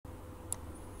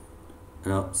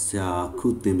Alors, c'est à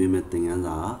coup de mettre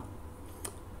en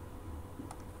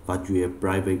virtual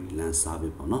private LAN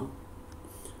service, non?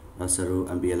 C'est le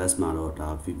VPLS malo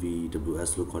da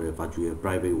VPWS lo corre virtual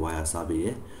private wire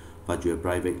service, virtual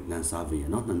private LAN service,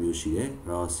 non? Naမျိုးရှိတယ်။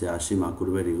အဲ့တော့ဆရာရှင်းမှာကိုယ်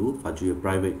တွေကို virtual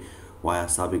private wire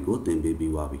service ကိုသင်ပေး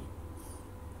ပြီးသွားပြီ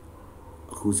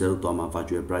။အခုဆရာတို့တော့မှာ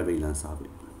virtual private LAN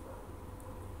service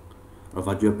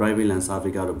virtual private LAN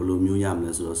service ကတော့ဘယ်လိုမျိုးရမ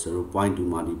လဲဆိုတော့ဆရာတို့ point to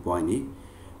multi point နေ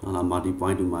နော်လား multi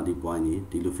point to multi point နေ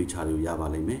ဒီလို feature တွေရပါ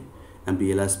လိမ့်မယ်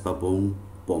MPLS ပတ်ပုံး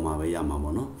ပေါ်မှာပဲရမှာ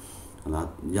ပေါ့နော်ဟုတ်လား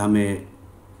ရမယ်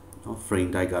နော် frame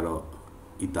type ကတော့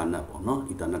Ethernet ပေါ့နော်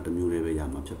Ethernet တစ်မျိုးလေးပဲရ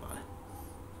မှာဖြစ်ပါတယ်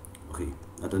okay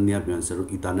အဲ့ဒါနေ့ပြန်ဆရာတို့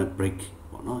Ethernet break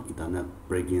ပေါ့နော် Ethernet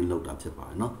breaking လုပ်တာဖြစ်ပါ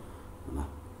တယ်နော်ဟုတ်လား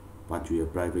virtual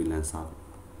private LAN service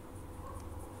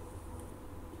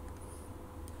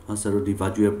ဆရာတို့ဒီ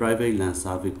virtual private LAN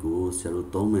service ကိုဆရာတို့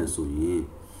သုံးမယ်ဆိုရင်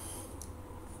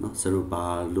နော်ဆရာတို့ဘာ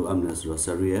လိုအပ်မလဲဆိုတော့ဆ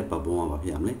ရာတို့ရဲ့ပတ်ပုံးမှာဖြ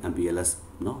စ်ရမလဲ MPLS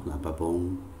နော်လာပတ်ပုံး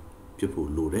ဖြစ်ဖို့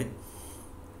လိုတယ်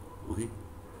okay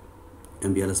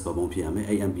MPLS ပတ်ပုံးဖြစ်ရမယ်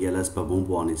အဲ့ MPLS ပတ်ပုံး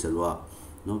ပေါ်နေဆရာတို့က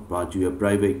နော် virtual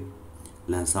private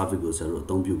LAN service ကိုဆရာတို့အ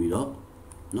သုံးပြုပြီးတော့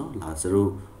နော်လာဆရာတို့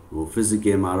ဟို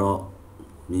physical မှာတော့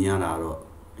မြင်ရတာတော့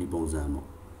ဒီပုံစံပေါ့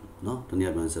နော်တနည်း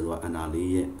အားဖြင့်ဆရာတို့က NR လေး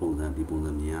ရဲ့ပုံစံဒီပုံ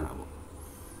စံမြင်ရတာပေါ့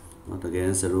နော်တကယ်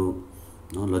ဆရာတို့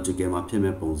နော် logical မှာဖြစ်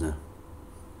မဲ့ပုံစံ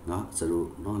နော်ဆရာတို့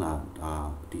နော်လာ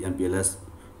ဒီ MPLS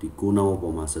ဒီ9နောက်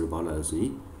ပေါ်မှာဆရာတို့ပေါက်လာလို့ဆိုရ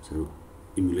င်ဆရာတို့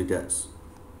emulated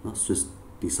နော် switch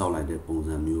တိဆောက်လိုက်တဲ့ပုံ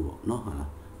စံမျိုးပေါ့နော်ဟာလား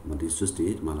ဒီ switch တွေ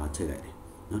ဒီမှာလာချိန်လိုက်တယ်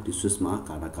နော်ဒီ switch မှာ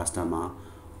ကာတာ customer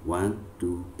 1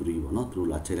 2 3ပေါ့နော်သူတို့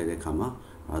လာချိန်လိုက်တဲ့အခါမှာ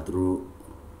သူတို့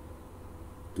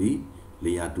ဒီ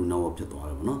layer 2နောက်ဖြစ်သွား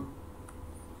တယ်ပေါ့နော်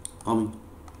အောင်ပြီ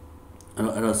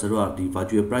အဲ့တော့ဆရာတို့ကဒီ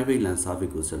virtual private LAN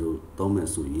service ကိုဆရာတို့သုံးမယ်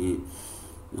ဆိုရင်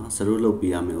နော်ဆရာတို့လုပ်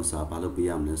ပေးရမယ့်ဥစ္စာဘာလုပ်ပေး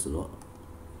ရမလဲဆိုတော့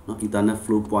နော် Ethernet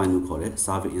flow point လို့ခေါ်တဲ့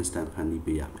service instant ဖန်တီး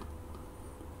ပေးရမယ်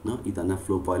နော် Ethernet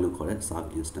flow point လို့ခေါ်တဲ့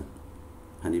service instant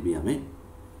ဖန်တီးပေးရမယ်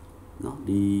နော်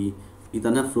ဒီ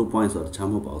Ethernet flow point ဆိုတာတခြား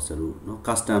မဟုတ်ပါဘူးဆရာတို့နော်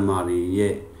customer တွေ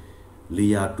ရဲ့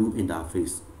layer 2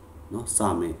 interface နော်စ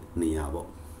မယ်နေရာပေါ့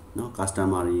နော်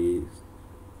customer တွေ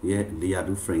ရဲ့ layer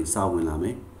 2 frame စဝင်လာမ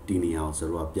ယ်ဒီနေရာကိုဆရာ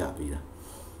တို့ကပြပေးတာ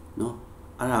နော်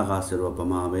အဲ့ဒါကဆရာတို့ကဗ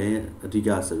မာပဲအဓိက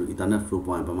ဆရာတို့ Ethernet flow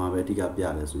point ဗမာပဲအဓိကပြ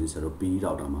တယ်ဆိုရင်ဆရာတို့ P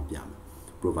router မှာပြမယ်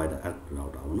provider app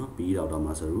router ပေါ့နော် P router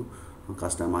မှာဆရာတို့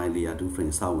customer layer 2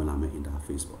 frame စဝင်လာမယ်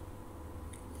interface ပေါ့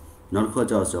နောက်တစ်ခု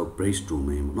ကျတော့ဆရာတို့ bridge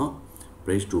domain ပေါ့နော်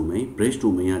bridge domain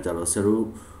ကကျတော့ဆရာတို့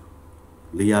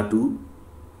layer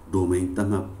 2 domain သတ်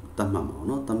မှတ်မှာပေါ့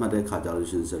နော်သတ်မှတ်တဲ့ခါကျလို့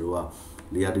ရှိရင်ဆရာတို့က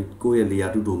layer 2ကိုယ့်ရဲ့ layer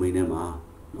 2 domain ထဲမှာ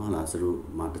နော်လားဆရာတို့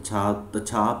မှာတ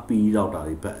ခြား P router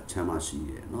တွေဘက်အချမ်းမှာရှိ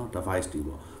တယ်နော် device တွေ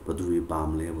ပေါ့ဘယ်သူတွေပါ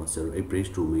မလဲပေါ့ဆရာတို့အဲ့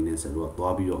bridge domain နဲ့ဆရာတို့က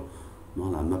သွားပြီးတော့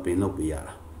နော်လား mapping လုပ်ပေးရ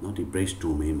တာနော်ဒီ bridge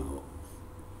domain မှာပေါ့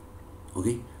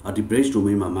okay ဒီ bridge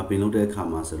domain မှာ mapping လုပ်တဲ့အခါ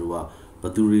မှာဆရာတို့ကဘ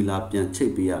ယ်သူတွေလာပြန်ချိ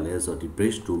တ်ပေးရလဲဆိုတော့ဒီ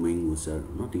bridge domain ကိုဆရာ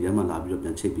တို့နော်ဒီထဲမှာလာပြီးတော့ပြ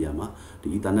န်ချိတ်ပေးရမှာဒီ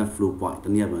Ethernet flow point တ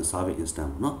နည်းအားဖြင့် service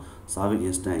instant ပေါ့နော် service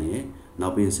instant ရဲ့နော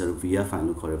က်ပြီးဆရာတို့ VFI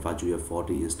လို့ခေါ်တဲ့ virtual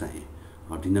 40 instant ရဲ့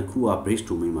ဒီနှစ်ခုက bridge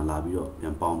domain မှာလာပြီးတော့ပြ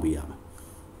န်ပေါင်းပေးရမှာ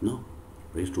နော်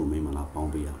bridge domain မှာလာပေါ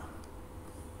င်းပေးရမှာ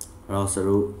အဲ့တော့ဆရာ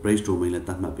တို့ bridge domain လည်းတ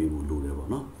တ်မှတ်ပေးဖို့လိုတယ်ပေါ့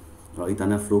နော်အဲ့တော့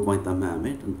Ethernet flow point တတ်မှတ်ရမ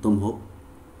ယ်သို့မဟုတ်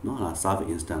နော်ဟာ service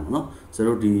instant ပေါ့နော်ဆရာ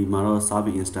တို့ဒီမှာတော့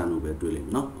service instant လို့ပဲတွေ့လိမ့်မ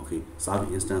ယ်နော် okay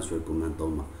service instant ဆိုတဲ့ command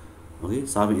သုံးပါ okay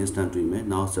service instant တွေ့မယ်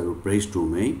နောက်ဆရာတို့ bridge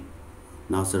domain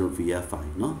နောက်ဆရာတို့ VFI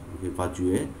နော် okay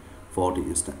virtual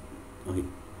 40 instant okay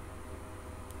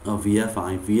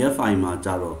VFI မှာကြ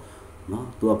တော့နော်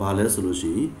သူကဘာလဲဆိုလို့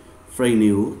ရှိရင် frame တွေ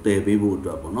ကိုတည်ပေးဖို့အ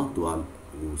တွက်ပေါ့နော်သူက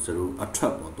ဟိုဆရာတို့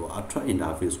attract ပေါ့သူက attract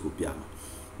interface ကိုပြမှာ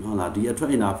နော်လားဒီ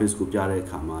attract interface ကိုပြတဲ့အ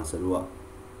ခါမှာဆရာတို့က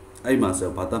အဲ့မှာဆရာ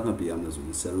ဘာသတ်မှတ်ပြရမလဲဆိုရ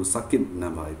င်ဆရာတို့ circuit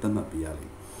number တွေသတ်မှတ်ပြရလိ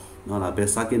မ့်မယ်နော်လားဘယ်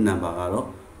circuit number ကတော့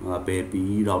ဘယ် P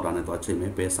router နဲ့တွားချိန်မ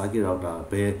ယ်ဘယ် circuit router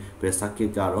ဘယ် circuit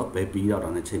ကတော့ဘယ် P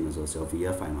router နဲ့ချိန်မယ်ဆိုတော့ဆရာ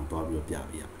VFI မှာတွားပြီးတော့ပြ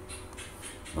ပေးရမယ်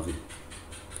okay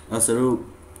အဲ့ဆရာတို့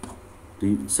ဒီ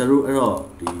ဆရာတို့အဲ့တော့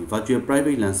ဒီ virtual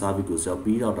private LAN service ကိုဆရာ P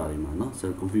router တွေမှာနော်ဆ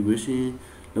ရာ configuration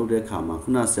လုပ်တဲ့အခါမှာခု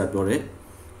နဆရာပြောတဲ့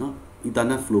နော်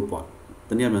Ethernet flow point တ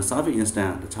နည်းအားဖြင့် service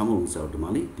instant တခြားမဟုတ်ဘူးဆရာတို့ဒီမှာ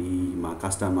လေဒီမှာ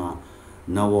customer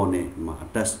network နဲ့မှာ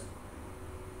attach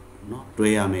နော်တွဲ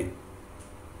ရမယ်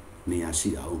နေရာရှိ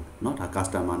တာဟုတ်နော်ဒါ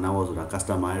customer network ဆိုတာ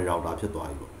customer ရဲ့ router ဖြစ်သွား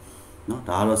ပြီပေါ့နော်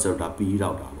ဒါကတော့ဆရာတို့ဒါ P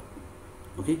router ပေါ့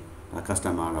okay ဒါ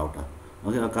customer router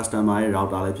okay customer ရဲ့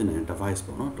router လည်းဖြစ်နိုင်တယ် device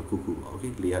ပေါ့နော်တစ်ခုခုပေါ့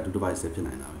okay layer 2 device လည်းဖြစ်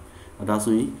နိုင်တာပဲဒါ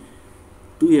ဆိုရင်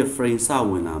သူ့ရဲ့ frame စ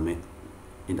ဝင်လာမယ်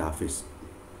interface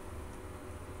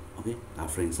okay ဒါ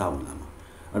frame စဝင်လာမှာ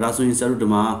ဒါဆိုရင်ဆရာတို့ဒီ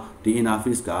မှာဒီ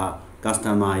interface က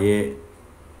customer ရဲ့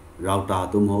router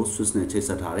သို့မဟုတ် switch နဲ့ချိတ်ဆ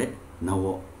က်ထားတဲ့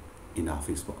network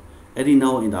interface ပေါ့ Any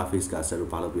now interface ka seru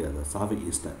palo piya server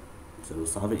instant seru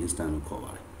server instant lo call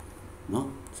bare no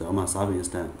seru ma server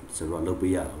instant seru lo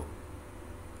piya da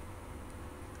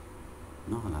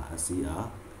no hala SCR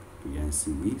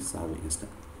PNCE server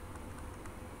instant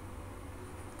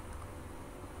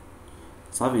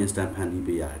server instant ဖန်တီး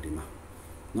ပေးရတယ်ဒီမှာ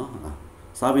เนาะဟာ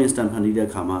server instant ဖန်တီးတဲ့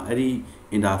အခါမှာအဲ့ဒီ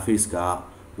interface က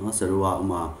เนาะဆရာတို့ကဥ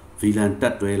မာ VLAN တ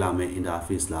က်တွဲလာမယ့်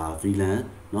interface လား VLAN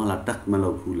เนาะလားတက်မလု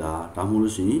ပ်ဘူးလားဒါမှမဟုတ်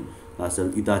လို့ရှိရင်ဒါဆရာ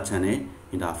တို့ Ether channel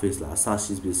interface လားအစ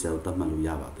ရှိပြီးဆရာတို့တတ်မှတ်လို့ရ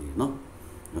ပါသေးတယ်เนาะ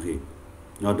okay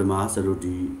နောက်ဒီမှာဆရာတို့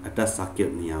ဒီ attach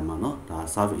circuit နေရာမှာเนาะဒါ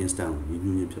server instant ကို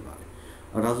ညွှန်ရင်းဖြစ်ပါတယ်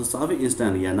အဲ့ဒါဆို server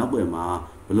instant တွေကနောက်ပွဲမှာ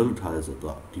ဘယ်လိုလုပ်ထားလဲဆို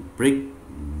တော့ဒီ break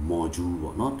module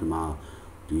ပေါ့เนาะဒီမှာ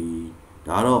ဒီ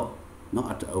ဒါတော့เนาะ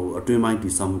အတွင်းပိုင်းတ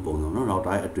ည်ဆောက်မှုပုံစံเนาะ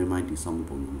router ရဲ့အတွင်းပိုင်းတည်ဆောက်မှု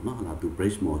ပုံစံเนาะဟာသူ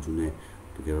bridge module နဲ့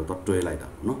တကယ်တော့တွဲလိုက်တာ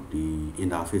ပေါ့เนาะဒီ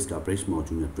interface က bridge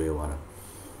module နဲ့တွဲသွားတာ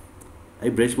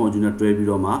အဲ့ bridge module နဲ့တွဲပြီး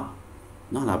တော့မှ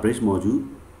เนาะဟာ bridge module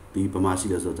ဒီပမာရှိ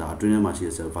တယ်ဆိုတော့အတွင်းထဲမှာရှိ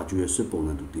တဲ့ virtual switch ပုံ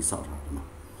စံသူတည်ဆောက်ထားတယ်မှာ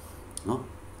เนาะ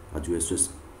virtual switch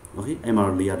okay အဲ့မှာ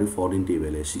layer 2 14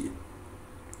 table လည်းရှိတယ်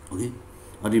okay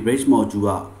ဒီ bridge module က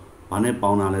ဘာနဲ့ပေါ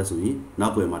င်းတာလဲဆိုရင်နော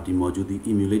က်ွယ်မှာဒီ module ဒီ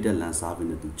emulated LAN server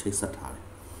နဲ့သူချိတ်ဆက်ထားတယ်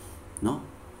เนาะ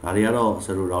ဒါတွေကတော့ဆ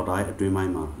ရာတို့ router ရဲ့အတွင်းပို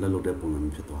င်းမှာလက်လုပ်တဲ့ပုံစံ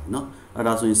မျိုးဖြစ်သွားတယ်เนาะအဲ့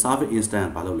ဒါဆိုရင် server instant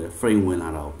ဘာလုပ်လဲ frame ဝင်လာ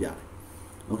တာကိုပြတယ်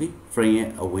okay frame ရဲ့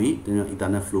အဝင်တင်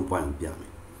ethernet flow point ကိုပြမ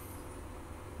ယ်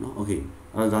เนาะ okay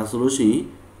အဲ့ဒါဆိုလို့ရှိရင်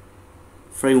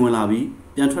frame ဝင်လာပြီး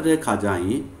ပြန်ထွက်တဲ့ခါကျရ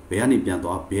င်ဘယ်ကနေပြန်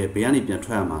သွားဘယ်ကနေပြန်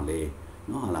ထွက်ရမှာလဲเ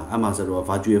นาะဟာလားအဲ့မှာဆရာတို့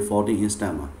virtual 14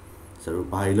 instant မှာဆရာတို့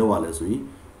ဘာတွေလုပ်ရလဲဆိုရင်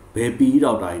ဘယ် PE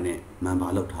router နဲ့ member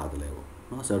လောက်ထားတယ်လဲပေါ့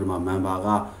เนาะဆရာတို့မှာ member က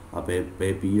ဘ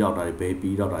ယ် PE router တွေဘယ်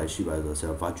PE router တွေရှိပါလဲဆိုတော့ဆ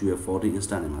ရာ virtual 14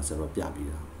 instant နဲ့မှာဆရာတို့ပြပြီး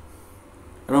တာ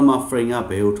အဲ့တော့မှာ frame က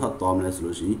ဘယ်ကိုထွက်သွားမလဲဆို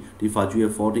လို့ရှိရင်ဒီ virtual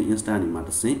 14 instant တွေမှာ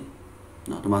တစ်ဆင့်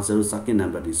เนาะဒီမှာဆရာတို့ circuit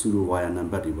number တွေ pseudo wire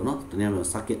number တွေပေါ့เนาะတနည်းအားဖြင့်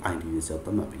circuit ID တွေဆရာသ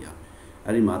တ်မှတ်ပေးရမယ်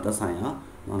အဲ့ဒီမှာသက်ဆိုင်ရာ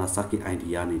เนาะ circuit ID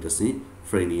ကနေတစ်ဆင့်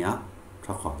frame တွေကထွ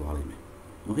က်ခွာသွားလိမ့်မယ်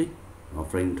okay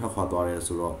frame ထွက်ခွာသွားတယ်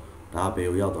ဆိုတော့ဒါဘယ်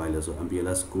ကိုရောက်သွားလဲဆို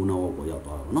VPLS 9 now ပေါ်ရောက်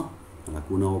သွားတာပေါ့နော်အဲ့ဒါ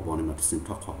9 now ပေါ်နေမှာတစ်စင်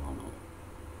ထွက်ခွာသွားမှာ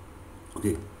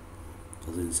okay ဒါ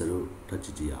ဆိုရင်ဆရာတို့တက်ကြ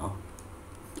ည့်ကြည့်အောင်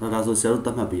ဒါဆိုဆရာတို့တ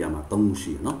တ်မှတ်ပေးရမှာ3ခု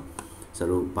ရှိတယ်နော်ဆရာ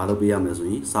တို့ဘာလုပ်ပေးရမလဲဆို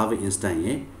ရင် server instant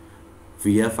ရဲ့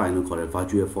VF file လို့ခေါ်တဲ့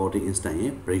virtual 14 instant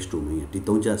ရဲ့ bridge domain ရဲ့ဒီ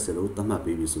3ချက်ဆရာတို့တတ်မှတ်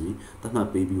ပေးပြီးဆိုရင်တတ်မှတ်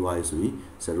ပေးပြီးွားရဆိုရင်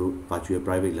ဆရာတို့ virtual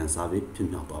private LAN service ဖြစ်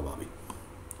မြောက်သွားပါပြီ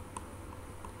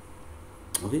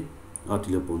okay အော်ဒီ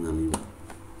လိုပုံစံလေးပေါ့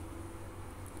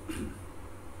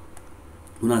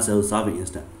ခုနဆရာတို့ server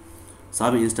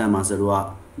instant မှာဆရာတို့က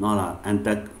နော်လား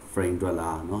untag frame တွေ့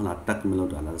လားနော်လား tag မလုပ်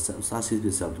တာလားစာစီပြ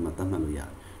ဆက်ဒီမှာတတ်မှတ်လို့ရတယ်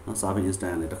နော် server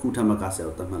instant လည်းတစ်ခုထပ်မှတ်ကဆရာ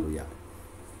တို့တတ်မှတ်လို့ရတယ်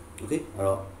okay အဲ့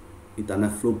တော့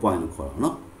ethernet flow point လို့ခေါ်တာ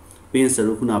နော်ပြီးရင်ဆရာ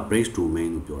တို့ခုန bridge domain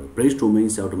လို့ပြောတယ် bridge domain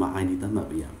ဆရာတို့ဒီမှာ ID တတ်မှတ်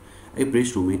ပေးရမယ်အဲ့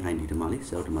bridge domain ID ဒီမှာလေဆ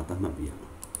ရာတို့ဒီမှာတတ်မှတ်ပေးရမယ်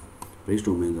bridge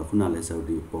domain ဆိုခုနလည်းဆရာတို့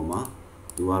ဒီပုံမှာ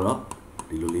သူကတော့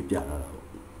ဒီလိုလေးပြထားတာပေါ့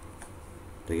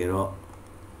တကယ်တော့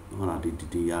ဟုတ်လားဒီ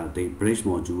ရတဲ့ bridge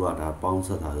module ကဒါပေါင်းဆ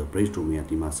က်တာဆို bridge domain က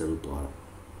ဒီမှာဆက်လို့သွားတာ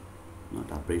เนาะ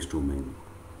ဒါ bridge domain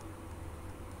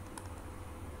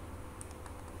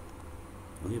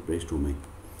okay bridge domain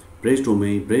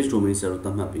ဆက်လို့တ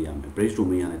တ်မှတ်ပေးရမယ် bridge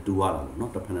domain ကလည်းတူရတာပေါ့เนาะ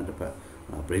တစ်ဖက်နဲ့တစ်ဖက်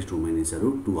bridge domain တွေဆက်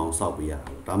လို့တူအောင်စောက်ပေးရတာ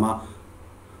ပေါ့ဒါမှ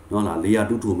เนาะလား layer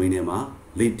 2 domain နဲ့မှာ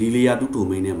ဒီ layer 2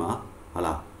 domain နဲ့မှာဟာ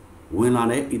လားဝင်လာ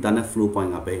တဲ့ ethernet flow point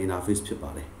ကဘယ် interface ဖြစ်ပါ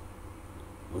လဲ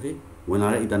okay ဝင်လာ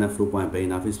တဲ့ ethernet flow point ဘယ်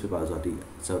interface ဖြစ်ပါလဲဆို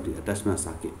တော့ဒီ attachment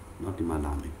circuit เนาะဒီမှာ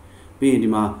လာမယ်ပြီးရင်ဒီ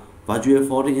မှာ virtual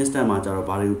 14 instant မှာကျတော့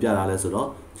ဘာတွေကိုပြတာလဲဆိုတော့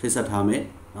ချိတ်ဆက်ထားမယ်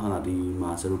เนาะဟာဒီ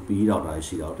မှာဆိုတော့ PE router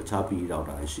ရှိတာတခြား PE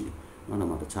router ရှိတယ်เนาะဒါ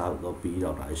မှတခြားတော့ PE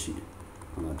router ရှိတယ်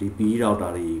ဟုတ်လားဒီ PE router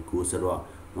တွေကိုဆိုတော့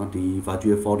เนาะဒီ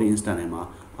virtual 14 instant နဲ့မှာ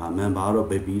member တော့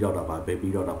ဘယ် PE router ပါဘယ် PE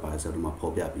router ပါဆိုတော့ဒီမှာ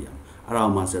ဖော်ပြပေးရမယ်အဲ့ဒါ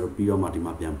မှဆိုတော့ပြီးတော့မှဒီ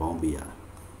မှာပြန်ပေါင်းပေးရတာ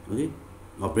okay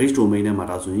bridge domain နဲ့မှာ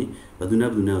ဒါဆိုရင်ဘယ်သူနဲ့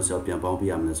ကိုဆက်ပြန်ပေါင်းပေး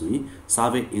ရမလဲဆိုရင်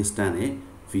service instant နဲ့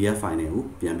VF file နဲ့ကို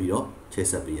ပြန်ပြီးတော့ချိတ်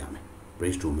ဆက်ပေးရမယ်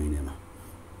bridge domain နဲ့မှာ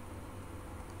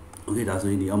okay ဒါဆို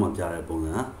ရင်ဒီအောက်မှာပြတဲ့ပုံစံ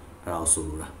ကအဲ့ဒါကိုဆို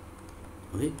လိုတာ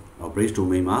okay bridge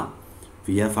domain မှာ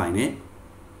VF file နဲ့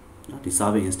ဒီ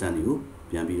service instant တွေကို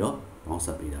ပြန်ပြီးတော့ပေါင်းဆ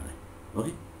က်ပေးရတယ်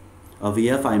okay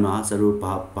VF file မှာဆရာတို့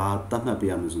ဘာတတ်မှတ်ပေး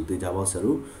ရမလဲဆိုတေချာပေါ့ဆရာ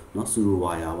တို့เนาะ pseudo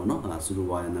wire ပေါ့เนาะအဲ့ဒါ pseudo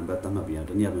wire number တတ်မှတ်ပေးရတယ်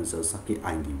တနည်းအားဖြင့် circuit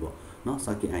ID ပေါ့เนาะ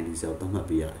circuit ID ဆရာတို့တတ်မှတ်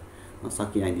ပေးရတယ်เนาะ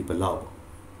circuit ID ဘယ်လောက်ပေါ့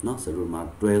เนาะဆရာတို့မှာ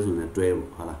တွဲဆိုရင်တွဲပေါ့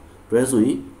ဟာလားတွဲဆိုရ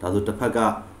င်ဒါဆိုတစ်ဖ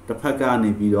က်က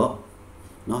နေပြီးတော့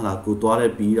เนาะဟာလားကိုသွား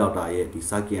တဲ့ PE router ရဲ့ဒီ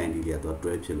circuit ID တွေက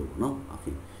တွဲဖြစ်လို့ပေါ့เนาะ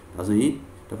okay ဒါဆိုရင်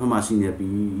တစ်ဖက်မှာရှိနေတဲ့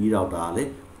PE router ကလည်း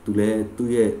သူ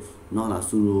ရဲ့เนาะလား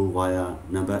pseudo wire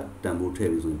number တန်ဖိုးထည့်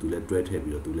ပြီးဆိုရင်သူလည်းတွဲထည့်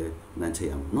ပြီးတော့သူလည်းလမ်းချိ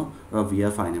တ်အောင်เนาะအဲ့တော့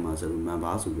VF file နဲ့မှာဆိုလို့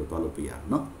member ဆိုပြီးတော့သွားလုပ်ပေးရတယ်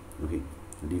เนาะ okay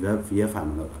ဒီ VF file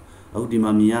မှာလောက်တာအခုဒီ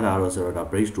မှာမြင်ရတာတော့ဆိုတော့ဒါ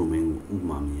bridge domain ကိုဥပ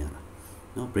မာမြင်ရတာ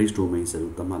နော် bridge domain ဆို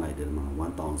လို့သတ်မှတ်လိုက်တယ်ဒီမှာ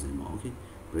1000ပေါ့ okay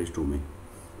bridge domain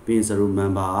ပြီးရင်ဆိုလို့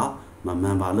member က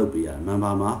member လုပ်ပေးရတယ်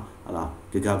member မှာဟလာ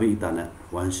gigabit ethernet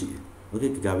 1ရှိတယ် okay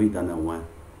gigabit ethernet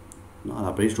 1နော်ဟ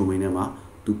လာ bridge domain ထဲမှာ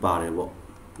သူပါတယ်ပေါ့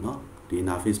နော်ဒီ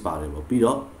interface ပါတယ်ပေါ့ပြီး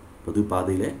တော့ဘာသူပါ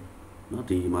သေးလဲနော်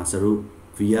ဒီမှာဆိုလို့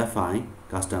VF file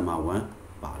customer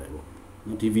 1ပါတယ်ပေါ့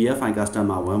နော်ဒီ VF file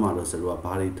customer 1မှာတော့ဆိုတော့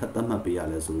ဘာတွေထပ်သတ်မှတ်ပေးရ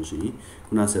လဲဆိုလို့ရှိရင်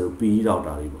ခုနဆိုလို့ PE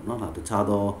router တွေပေါ့နော်ဒါတခြား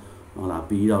သောဟုတ်လား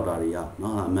PE router တွေက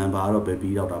နော်ဟာ member ကတော့ပဲ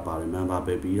PE router ပါတယ် member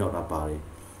ပဲ PE router ပါတယ်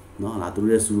နော်ဟာသူ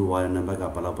တို့ရဲ့ pseudo wire number က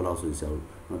ဘယ်လောက်ဆိုဆို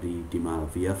နော်ဒီမှာ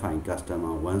VF file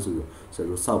customer 1ဆို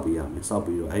တော့စောက်ပေးရမယ်စောက်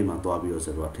ပြီးတော့အဲ့မှာတွားပြီးတော့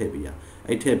ဆိုတော့ထည့်ပေးရ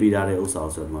အဲ့ထည့်ပေးထားတဲ့ဥစ္စာ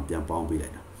ကိုဆိုတော့ပြန်ပေါင်းပေးလို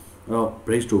က်တာအဲ့တော့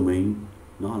bridge domain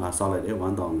နော်လာဆောက်လိုက်တယ်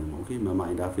1000ပေါ့ okay member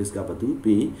interface ကဘာတူ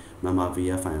ပြီး member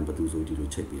VF file ဘာတူဆိုဒီလို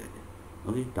ချိန်ပေးလိုက်တယ်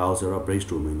okay ဒါကိုဆိုတော့ bridge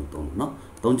domain လို့သုံးတယ်နော်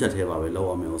သုံးချက်ထဲပါပဲလောက်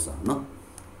အောင်မယ့်ဥစ္စာနော်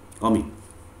ကောင်းပြီ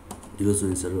ဒီလိုဆို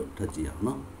ရင်ဆိုတော့ထပ်ကြည့်အောင်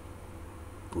နော်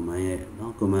command ရဲ့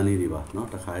နော် command လေးတွေပါနော်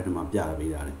တစ်ခါတည်းဒီမှာပြ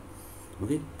ပေးတာလေ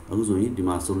okay အခုဆိုရင်ဒီ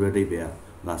မှာ solar date ပဲ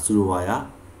လာ pseudo wire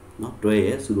နော်တွဲ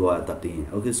ရဲ့ pseudo wire 13ရဲ့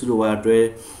okay pseudo wire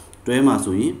တွဲမှာ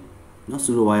ဆိုရင်နော်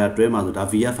pseudo wire တွဲမှာဆိုဒါ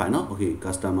VF file နော် okay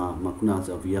customer မှာခုန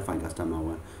ဆို VF file customer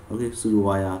 1 okay pseudo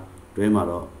wire တွဲမှာ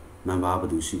တော့ member ဘာ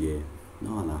တူရှိတယ်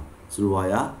နော်ဟာလား pseudo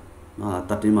wire နော်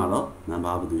13မှာတော့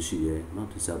member ဘာတူရှိတယ်နော်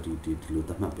ဒီစောက်ဒီလို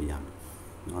သတ်မှတ်ပေးရမယ်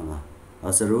နော်ဟာလား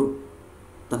အဲဆိုတော့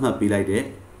သတ်မှတ်ပေးလိုက်တဲ့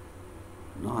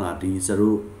နော်ဟာလားဒီဆို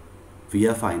တော့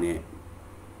VF file နဲ့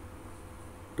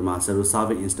ဒီမှာဆိုတော့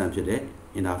service instance ဖြစ်တဲ့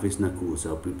interface နှစ်ခုကိုဆို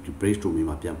တော့ bridge domain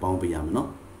မှာပြန်ပေါင်းပေးရမယ်နော်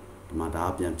ဒီမှာဒါက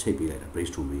ပြန်ချိတ်ပေးလိုက်တာ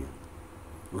bridge domain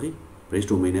okay bridge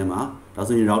domain ထဲမှာဒါ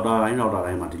ဆိုရင် router တိုင်း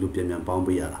မှာဒီလိုပြန်ပေါင်း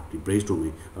ပေးရတာဒီ bridge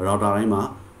domain router တိုင်းမှာ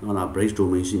နော်လား bridge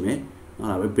domain ရှိမယ်နော်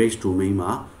လား bridge domain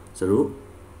မှာဆိုတော့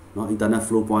နော် internet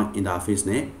flow point interface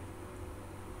နဲ့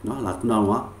နော်လားခုနက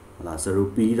ဟာလားဆိုတော့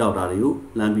PE router တွေကို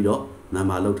လှမ်းပြီးတော့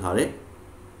member လောက်ထားတဲ့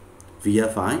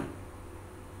VF file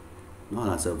နော်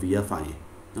လားဆို VF file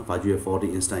နော် virtual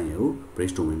 40 instance ကို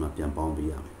bridge domain မှာပြန်ပေါင်းပေး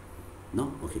ရမယ်နော်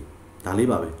okay ဒါလေး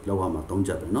ပါပဲလောက်ရမှာ3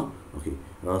ချက်ပဲနော် okay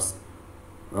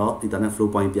တော့ internet flow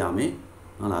point ပြမယ်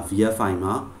ဟုတ်လား VF file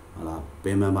မှာဟုတ်လားဘ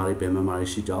ယ် member တွေ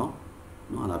ရှိကြအောင်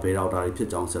နော်ဟုတ်လားဘယ် router တွေဖြစ်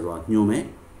ကြအောင်ဆိုတော့ညွှန်မယ်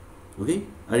okay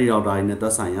အဲ့ဒီ router တွေနဲ့သ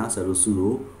က်ဆိုင်ရာဆိုတော့ pseudo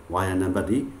wire number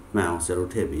တွေမှန်အောင်ဆိုတော့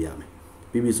ထည့်ပေးရမယ်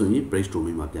ပြီးပြီဆိုရင် bridge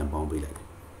domain မှာပြန်ပေါင်းပေးလိုက်တယ်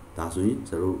ဒါဆိုရင်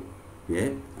ဆိုတော့ရဲ့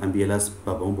VPLS ပ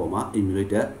တ်ပုံးပေါ်မှာ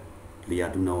emulated layer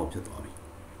 2 now ဖြစ်သွားပြီ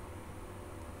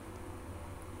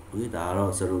okay ဒါက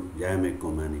တော့ဆိုတော့ရရမယ့်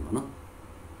command တွေပါနော်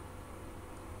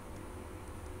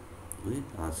okay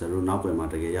ဒါဆိုတော့နောက်ပြန်မှာ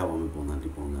တကယ်ရပါမယ်ပုံစံဒီ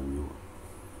ပုံစံမျိုးပါ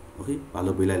okay ဘာ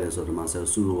လို့ပေးလိုက်လဲဆိုတော့ဒီမှာဆို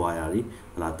တော့ pseudo wire တွေ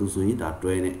ဟလာသူဆိုရင်ဒါ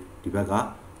တွဲနဲ့ဒီဘက်က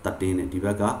13နဲ့ဒီဘ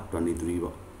က်က23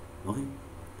ပေါ့ okay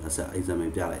ဒါဆက်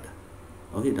example ပြလိုက်တာ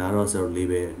okay ဒါကတော့ဆိုတော့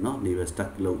label เนาะ label stack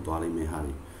လောက်သွားလိမ့်မယ်ဟာ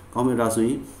ဒီ computer ဆိုရ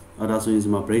င်ဒါဆိုရင်ဒီ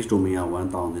မှာ bridge domain က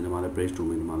1000ဒီမှာလည်း bridge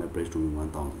domain ဒီမှာလည်း bridge domain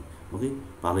 1000 okay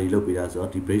ဘာလို့လုပ်ပေးတာဆို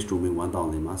တော့ဒီ bridge domain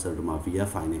 1000မှာဆိုတော့ဒီမှာ VF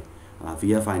file နဲ့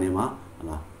VF file နဲ့မှာဟ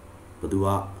လာဘယ်သူက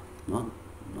เนาะ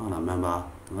နော်လား member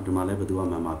နော်ဒီမှာလည်းဘယ်သူက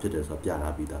member ဖြစ်တယ်ဆိုတော့ပြ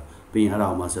ထားပြီးသားပြီးရင်အဲ့ဒါ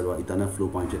အောင်မှာဆိုတော့ ethernet flow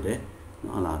point ဖြစ်တယ်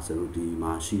နော်လားဆိုတော့ဒီ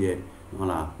မှာရှိတဲ့နော်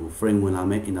လားဟို frame ဝင်လာ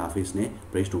မဲ့ interface နဲ့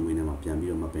bridge domain နဲ့မှာပြန်ပြီး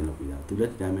တော့မပင်လုပ်ပြီးသားသူလ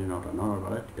ည်းဒီတိုင်းပဲတော့လ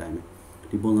ည်းဒီတိုင်းပဲ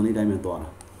ဒီပုံစံလေးတိုင်းပဲသွားတာ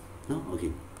နော်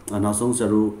okay နောက်ဆုံးဆို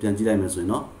တော့ပြန်ကြည့်လိုက်မယ်ဆိုရင်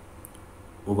တော့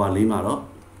overlay မှာတော့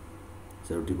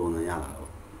ဆိုတော့ဒီပုံစံရလာတော့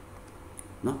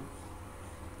နော်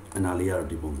အနာလေးကတော့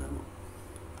ဒီပုံစံပေါ့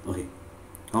okay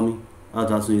ကောင်းပြီအဲ့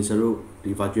ဒါဆိုရင်ဆိုတော့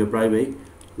ဒီ virtual private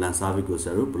LAN service ကို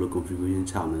ဆိုတော့ဘယ်လို configuration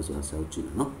ချမလဲဆိုတာဆက်ကြည့်မ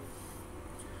ယ်နော်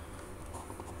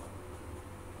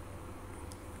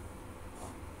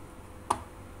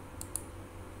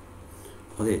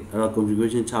okay အဲ့တော့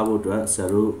configuration ချဖို့အတွက်ဆရာ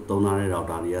တို့သုံးထားတဲ့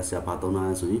router တွေကဆရာဘာသုံးထား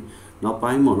လဲဆိုရင်နောက်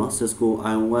ပိုင်းပေါ့နော် Cisco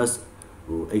iOS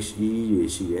ဟို HE တွေ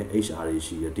ရှိတယ် HR တွေ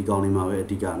ရှိတယ်ဒီကောင်တွေမှာပဲအ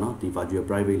ဓိကနော်ဒီ virtual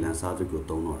private LAN service ကို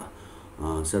သုံးတော့တာ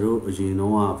ဆရာတို့အရင်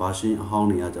တော့ version အဟောင်း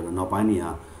တွေကကျတော့နောက်ပိုင်းတွေက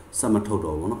ဆက်မထုတ်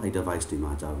တော့ဘူးเนาะအဲ့ device တွေ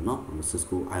မှာကြာတော့เนาะ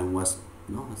Cisco iOS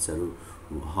เนาะဆရာတို့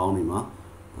ဟိုအဟောင်းတွေမှာ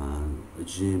အ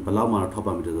ရင်ဘယ်လောက်မှတော့ထောက်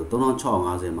ပံ့ပြီးတော့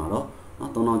3650မှာတော့เนาะ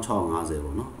3650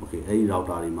ပေါ့เนาะ okay အဲ့ဒီ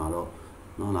router တွေမှာတော့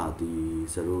เนาะလာဒီ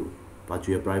ဆရာတို့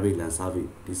virtual private LAN service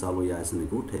ဒီဆောက်လို့ရတဲ့စနစ်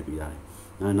ကိုထည့်ပေးရတယ်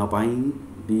နောက်ပိုင်း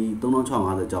ဒီ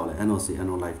3650ကြောက်လဲ NOC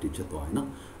Live တွေဖြစ်သွားပြီเนาะ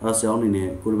အဲ့တော့ဆရာအနေနဲ့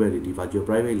ကိုယ့်ဘက်ဒီ virtual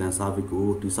private LAN service ကို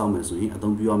တိစောက်မယ်ဆိုရင်အ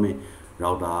သုံးပြုရမယ့်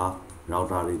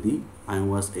router တွေဒီ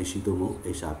iOS HE တို့မို့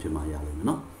HR ဖြစ်မှာရလိမ့်မယ်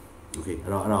เนาะ okay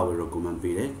အဲ့တော့ကို recommend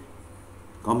ပေးတယ်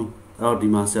ကောင်းပြီအဲ့တော့ဒီ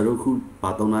မှာဆရာတို့ခုဘာ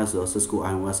သုံးလဲဆိုတော့ Cisco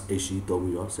iOS HE သုံး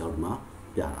ပြီးတော့ဆရာတို့ဒီမှာ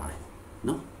ပြထားတယ်เ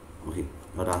นาะ okay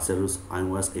အဲ့ဒါဆရာတို့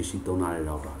iOS HE သုံးထားတဲ့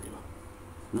router တွေပါ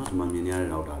เนาะဒီမှာမြင်ရတဲ့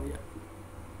router တွေက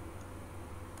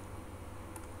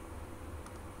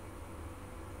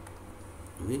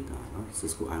okay ဒါနော်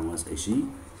Cisco iOS HE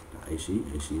ဒါ HE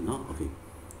နော် okay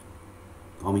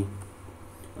ကောင်းပြီ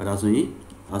အဲ့ဒါဆိုရင်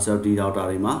ဆရာတို့ဒီ router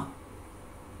တွေမှာ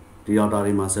ဆ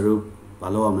ရာတို့ဘာ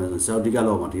လုပ်ရမလဲဆိုဆရာတို့ဒီက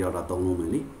လောက်မှာဒီ router သုံးလုံးမ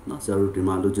ယ်လीနော်ဆရာတို့ဒီ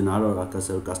မှာလိုချင်တာတော့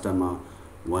customer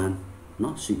 1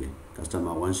နော်ရှိတယ်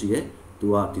customer 1ရှိတယ်သူ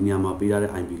ကဒီနေရာမှာပေးထား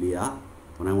တဲ့ IP လေးက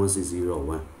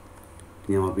19160.1ဒီ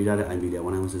နေရာမှာပေးထားတဲ့ IP လေးက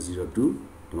19160.2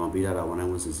ဒီမှာပေးထားတာ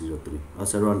19160.3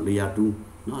ဆရာတို့က layer 2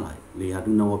နော်လား layer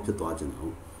 2 network ဖြစ်သွားခြင်းအော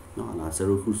င်နော်ဟာဆရာ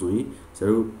တို့ခုဆိုရင်ဆရာ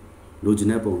တို့လိုချင်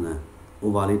တဲ့ပုံစံ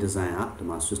overlay design ကဒီ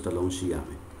မှာ switch တစ်လုံးရှိရမ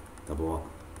ယ်တဘော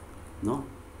နော်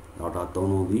router 3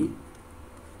လုံးဒီ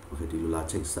okay ဒီလိုလာ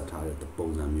ချိတ်ဆက်ထားတဲ့ပုံ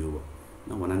စံမျိုးပေါ့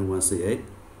နော်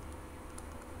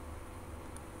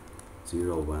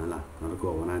191.68.01လားနောက်တစ်ခု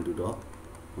က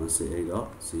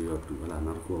192.168.02ဟလား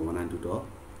နောက်တစ်ခုက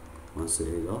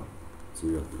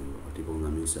192.168.03ဒီပုံစံ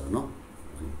မျိုးဆက်နော်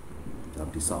ဒါ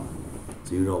ဒီဆောက်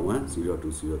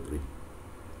010203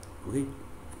 okay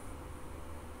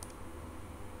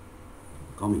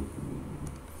ကောင်းပြီ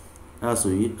အဲ့ဒါ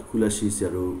ဆိုရင်အခုလက်ရှိဆရာ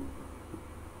တို့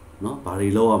နော်ဘာတွေ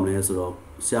လောက်ရမလဲဆိုတော့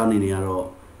ဆရာအနေနဲ့ကတော့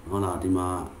ဟုတ်လားဒီမှာ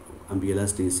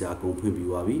VPLS တွေဆရာကုန်ဖွင့်ပြီး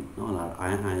သွားပြီနော်ဟုတ်လား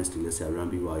INIS တွေလည်းဆရာ run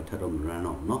ပြီးသွားပြီထပ်တော့ run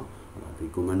တော့နော်ဟုတ်လားဒီ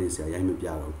command တွေဆရာရိုက်မပြ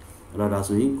တော့အဲ့တော့ဒါ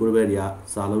ဆိုရင်ကိုယ်တစ်ဘက်တွေက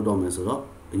စာလုပ်တော့မယ်ဆိုတော့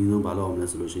အရင်ဆုံးဘာလုပ်အောင်လဲ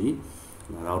ဆိုလို့ရှိရင်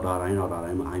router တိုင်း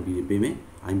မှာ IP တွေပေးမယ်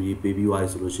IP ပေးပြီးသွားပြီ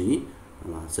ဆိုလို့ရှိရင်ဟု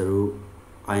တ်လားဆရာတို့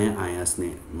INIS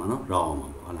နဲ့မှာနော် route အောင်ပါ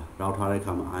ပေါ့ဟုတ်လား route ထားတဲ့အ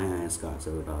ခါမှာ INIS ကဆ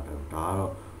ရာတို့ဒါကတော့ဟု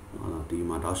တ်လားဒီ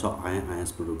မှာတောက်လျှောက် INIS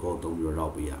protocol သုံးပြီးတော့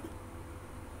route ပေးရမယ်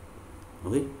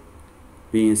okay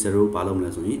ပြီးရင်ဆရာတို့ဘာလုပ်မလဲ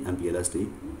ဆိုရင် VPLS တွေ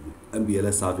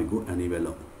VPLS service ကို enable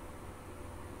လုပ်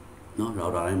နော်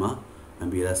router တိုင်းမှာ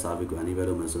VPLS service ကို enable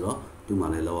လုပ်မယ်ဆိုတော့ဒီမှာ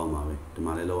လည်းလောက်ရမှာပဲဒီ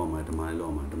မှာလည်းလောက်ရမှာဒီမှာလည်းလော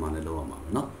က်ရမှာဒီမှာလည်းလောက်ရမှာပဲ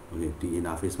เนาะ okay ဒီ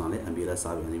interface မှာလည်း VPLS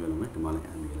service enable လုပ်မယ်ဒီမှာလည်း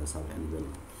VPLS service enable လု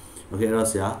ပ် okay အဲ့တော့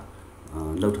ဆရာ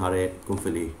လောက်ထားတဲ့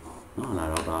config လေးเนาะဟာလာ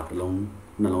router တစ်လုံး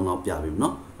နှလုံးလောက်ပြပြီเนา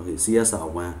ะ okay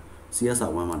CSR1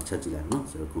 မှာတစ်ချက်ကြည့်လိုက်เนาะ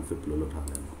ဆရာ config ဘယ်လိုလုပ်ထား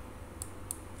လဲ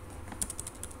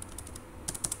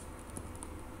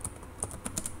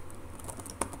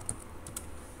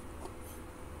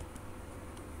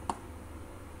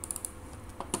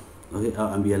okay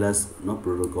VPLS เนาะ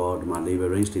protocol ဒီမှာ label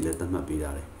range တွေလည်းသတ်မှတ်ပေး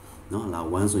ထားတယ်เนาะလာ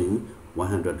1ဆိုရင်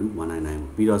100 to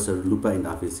 199ပြီးတော့ loopback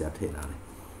interface ဆရာထည့်ထားတယ်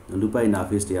loopback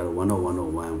interface တွေကတော့ 1.1.1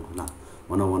 ဟုတ်လား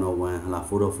 1.1.1 ဟုတ်လား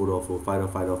 4.4.4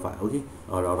 5.5.5 okay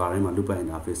အော် router တိုင်းမှာ loopback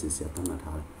interface တွေဆရာသတ်မှတ်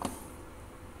ထားတယ်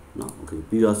เนาะ okay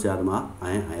ပြီးတော့ဆရာဒီမှာ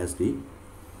INISD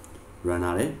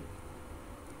runner တယ်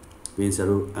ပြီးရင်ဆရာ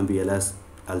တို့ VPLS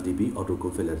LTP auto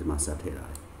config တွေမှာဆက်ထည့်ထား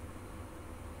တယ်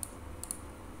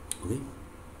okay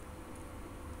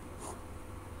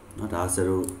နော်ဒါဆရာ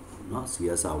တို့နော်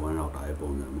CSR1 router ရဲ့ပုံ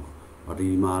စံပေါ့ဒီ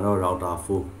မှာတော့ router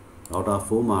 4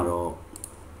မှာတော့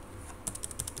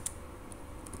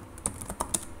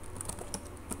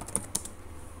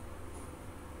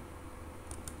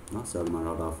နော်ဆရာတို့မှာ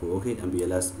router 4 okay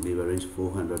VPLS label range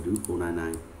 400 to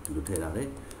 499ဒီလိုထည့်ထားတယ်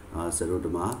ဆရာတို့ဒီ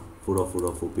မှာ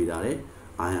 4.4.4 ပေးထားတယ်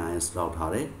INIS route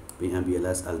ထားတယ်ပြီး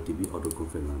VPLS LTP auto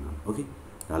config လုပ်တာ okay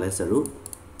ဒါလည်းဆရာတို့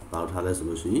ဘာလို့ထားလဲဆို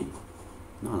လို့ရှိရင်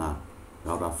နော်လား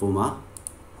router 4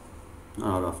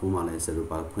မှာလည်းဆရာတို့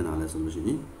ဘာဖွင့်တာလဲဆိုလို့ရှိရ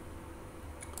င်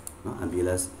နော်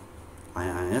VPLS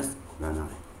INIS runner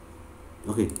တယ်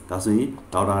okay ဒါဆိုရင်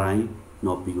router တိုင်း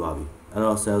တော့ပြီးသွားပြီအဲ့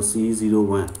တော့ cell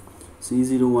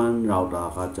C01 router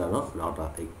ကကြတော့ router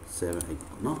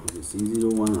 878เนาะ okay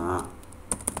C01 က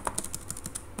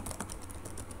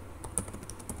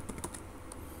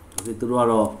okay သူတို့က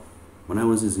တော့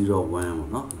191.6.1ပေါ့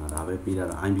เนาะဒါပဲပေးတာ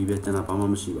IP ပဲကျန်တာဘာမှ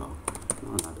မရှိပါဘူး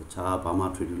နော်ဒါတခြားဘာမှ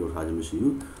trade လုပ်ထားခြင်းမရှိ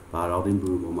ဘူးဘာ routing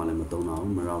protocol မှလည်းမသုံးတာ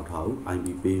ဘူးမ route ထားဘူး IP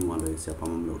ပေးရင်လည်းဆက်ဘာ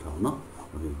မှမလုပ်ထားဘူးเนาะ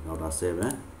okay router 7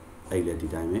 8လည်းဒီ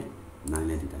တိုင်းပဲ9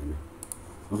လည်းဒီတိုင်းပဲ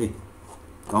okay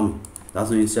ကောင်းပြီဒါ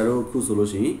ဆိုရင်ဆရာတို့အခုဆိုလို့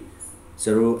ရှိရင်ဆ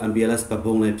ရာတို့ VPLS ဘ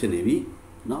ပုံလည်းဖြစ်နေပြီ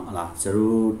เนาะဟလားဆရာ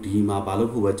တို့ဒီမှာဘာလု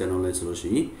ပ်ဖို့ပဲကျွန်တော်လဲဆိုလို့ရှိ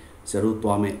ရင်ဆရာတို့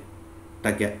သွားမယ်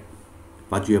target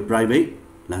virtual private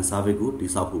LAN service ကိုတိ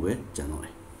စောက်ဖို့ပဲကျွန်တော်လဲ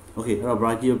okay အဲ့တော့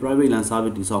virtual private LAN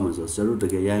service တိစောက်မယ်ဆိုဆရာတို့တ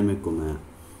ကယ်ရိုက်မယ် command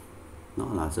เนาะ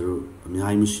ဟလားဆရာတို့အများ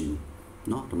ကြီးမရှိဘူး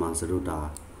เนาะဒီမှာဆရာတို့ဒါ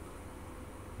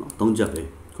เนาะ၃ချက်ပဲ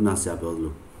ခုနဆရာပြောသ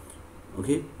လို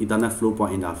okay ethernet flow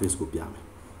point interface ကိုပြမယ်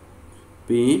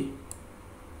ပြီးရင်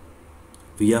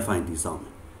VFI တိစောက်မ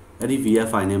ယ်အဲ့ဒီ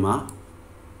VFI နဲ့မှာ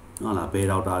နော်လားဘယ်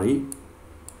router တွေ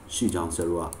ရှိကြောင်းဆရာ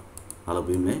တို့ကဘာလုပ်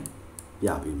ပေးမလဲပြ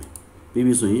ပေးမယ်ပြီး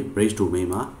ပြီဆိုရင် bridge domain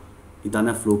မှာ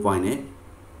ethernet flow point နဲ့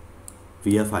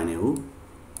VFI နဲ့ကို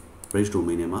bridge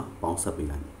domain နဲ့မှာပေါင်းဆက်ပေး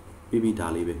လိုက်မယ်ပြီးပြီဒါ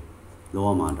လေးပဲလောရ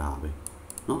မှာဒါပဲ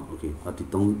เนาะ okay ဒီ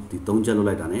3ချက်လုပ်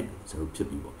လိုက်တာ ਨੇ ဆရာတို့ဖြစ်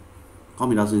ပြီပေါ့ကောင်း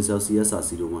ပြီလားဆိုရင်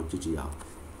CSR01 ကြည့်ကြည့်အောင်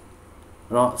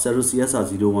đó zero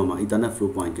CSR 01 mà Ethernet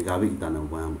flow point gigabit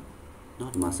Ethernet 1 nó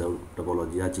thì mà zero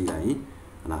topology ra chỉ lại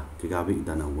là gigabit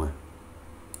Ethernet 1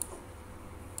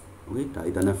 ok đã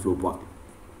Ethernet flow point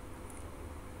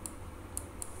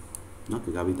nó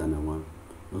gigabit Ethernet 1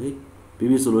 ok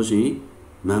BB solution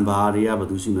member area bắt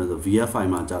đầu xin là VFI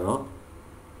mà cho đó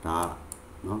đã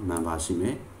nó member xin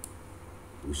mấy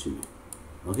xin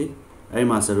ok ấy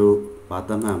mà zero bắt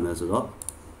tâm ham là zero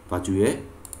và chú ý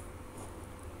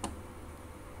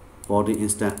 40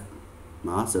 instant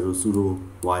mà zero pseudo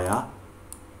wire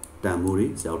temporary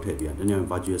sẽ thể hiện cho nên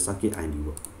virtual circuit ID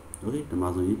bộ ok để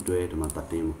mà dùng để mà tắt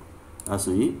tim à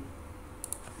dùng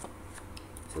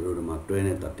zero để mà để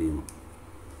này tắt tim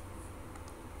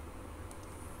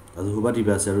à dù bắt đi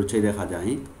bây giờ chơi để khai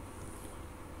giải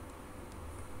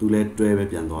tu lấy để về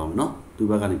biển doa nó tu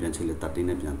bắt cái này biển chơi để tắt tim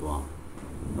này biển doa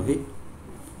ok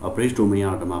ở bridge domain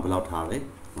là để mà bao thà đấy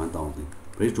 1000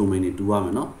 bridge domain này tu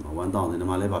mà nó 1000 để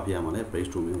mà lấy bảo hiểm mà lấy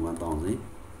bridge domain 1000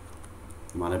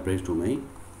 mà lấy bridge domain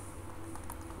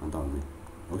 1000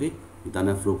 ok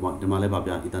Ethernet flow point để mà lấy bảo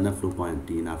hiểm Ethernet flow point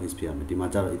đi interface phía mà đi mà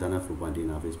cho Ethernet flow point đi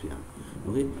interface phía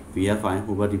ok VFI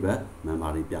hồ bát đi bé mà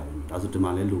bảo đi phía đó là để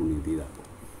mà lấy luôn đi đó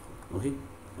ok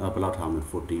ở bao thà mà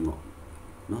 14 mà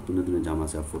nó tụi nó chạm mà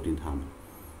sẽ 14 tham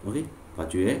ok và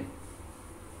chú ý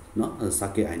nó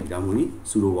circuit ID đó mới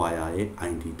pseudo wire ấy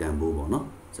ID tempo bỏ nó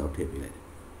sẽ thể bị lại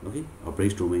ok ở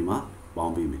bridge domain mà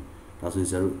bao bì mình đó là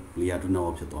sẽ liệt nó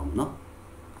vào phía toàn nó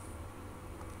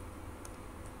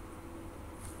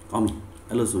còn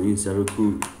ở lúc xuống sẽ được khu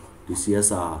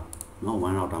DCSR nó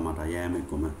hoàn hảo đảm bảo đại em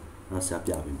của mình nó sẽ áp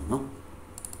dụng nó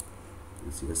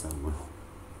DCSR mà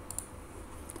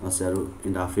nó sẽ được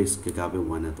interface cái cáp bên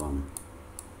ngoài này toàn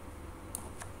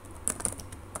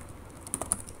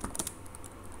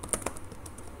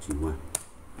chỉ ngoài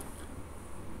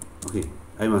ok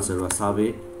ai mà sẽ được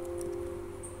survey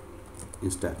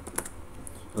instant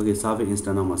ok survey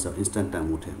instant nó mà sẽ instant time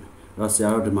một thêm rồi sẽ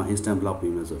được mà instant block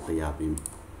pin rồi phải áp pin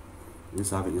in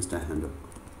survey instant handle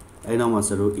ai nó mà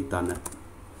sẽ được Ethernet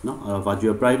nó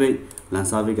virtual private LAN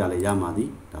survey cái này mà đi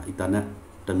đã Ethernet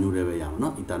tầm nhiêu đây vậy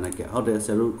nó Ethernet cái ở đây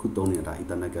sẽ được khu tông này đã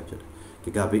Ethernet cái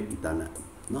gigabit Ethernet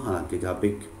nó là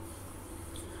gigabit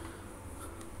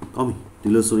còn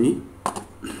đi lối xuống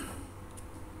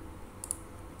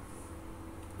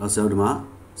nó sẽ được mà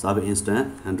survey instant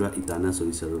 100 Ethernet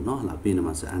số sẽ được nó là pin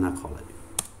mà sẽ ana call lại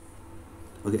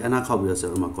ok ana call bây giờ sẽ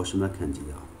được mà question mark hành gì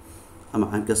đó ama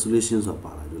encapsulation so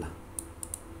para dulu lah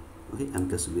okay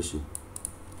encapsulation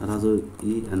ada so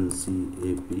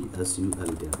encapsul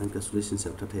encapsulation sẽ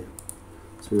thật thế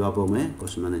so yo apa me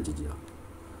question mark ji ji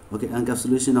okay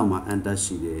encapsulation nào mà enter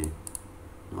shi de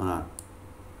nó là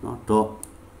nó dot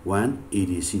 1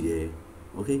 ad shi de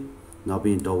okay nó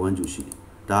pin dot 1 ju shi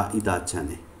da ether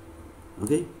channel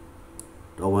okay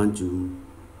dot 1 ju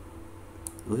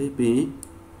okay pin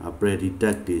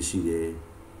predicate de shi de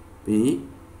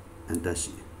pin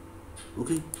antashi ok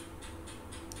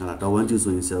là đầu tiên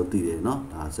chúng sẽ tỉ lệ nó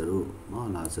là zero nó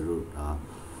là zero là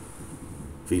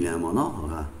VLAN mà nó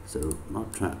hoặc là zero nó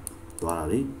track toa là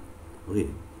đi ok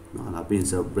nó là pin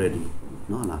sẽ ready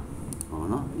nó là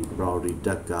nó bị priority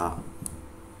tag cả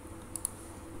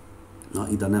nó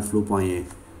Ethernet flow point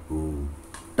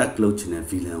tag lâu trên này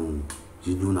VLAN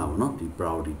như nào nó bị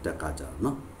priority tag cả chả nó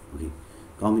ok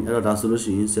còn mình ở đó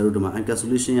solution zero mà anh cái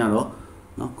solution nhà đó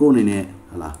nó cô này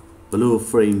là blue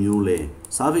frame new lay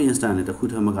survey instant này ta khu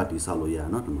tham gia đi sao rồi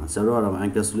nó mà zero là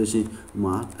encapsulation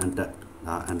mà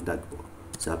antac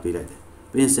sẽ bị lại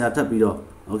bên sẽ thắt bị đó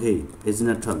ok isn't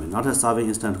it trouble not a survey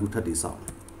instant khu thắt đi sao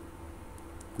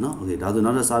nó ok đó rồi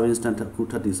nó là survey instant khu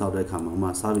thắt đi sao đây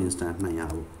mà survey instant này nhau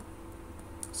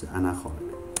sẽ ana khỏi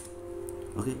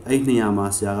ok ấy này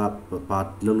mà sẽ gặp part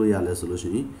lulu ya là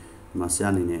solution mà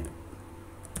sẽ này nè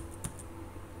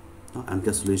nó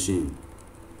encapsulation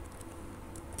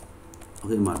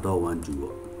ok mà đầu one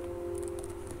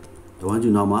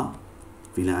ju nào mà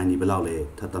VLAN này bao lâuเลย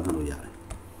ถ้าตั้งมันรู้อย่าง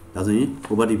đó rồi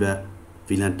cô bắt đi về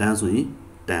VLAN tan rồi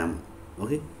tan ok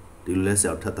đi lên sẽ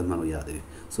ถ้าตั้งมันรู้อย่างđấy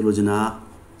solution là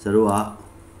zero à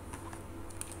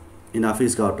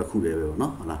interface cái đặc khu đấy vậy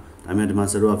nó là tại vì mà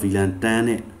zero VLAN tan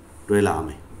này đôi làm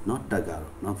ấy nó đặc cả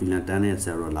nó VLAN tan này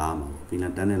zero làm mà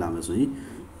VLAN tan này làm rồi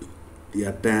thì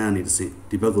tan này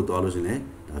thì bao gồm todo rồi này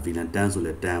VLAN tan rồi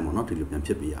là tan mà nó thì lúc nào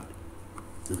phải bị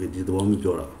ok thì tôi muốn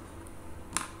cho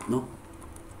nó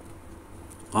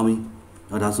còn mình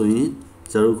ở đó sốนี้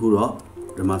zero khu đó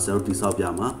để mà zero thì sao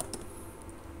bây mà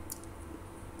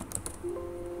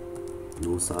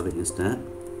no survey instant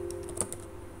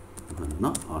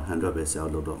nó ở 100 về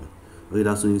zero đâu đó ở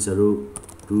đó sốนี้zero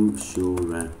to show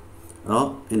run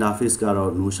đó interface cái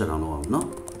đó no shut down nó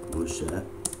no shut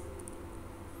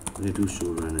okay to show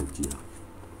run နဲ့ကြည့်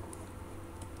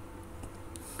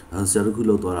အောင်ဆရာတို့ခု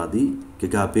လောက်သွားတာဒီ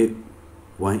gigabit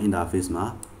one interface မှာ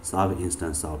server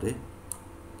instance ဆောက်တယ်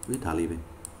ဒီဒါလေးပဲ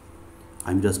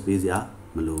imeter space ရ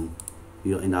မလို့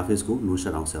ပြီးတော့ interface ကို no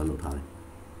shutdown ဆရာလုပ်ထားတယ်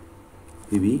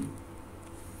ပြီးပြီ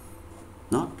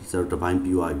เนาะဒီဆရာတို့တစ်ပိုင်း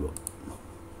ပြီးသွားပြီပေါ့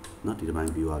เนาะဒီတစ်ပို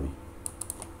င်းပြီးသွားပြီ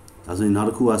ဒါဆိုရင်နောက်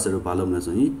တစ်ခုကဆရာတို့ဘာလုပ်မလဲ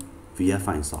ဆိုရင် VF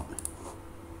file ဆောက်မယ်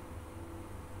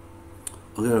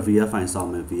okay VF file ဆောက်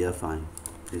မယ် VF file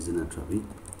isn't it trouble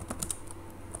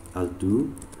I'll do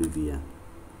VPN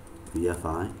VF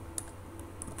file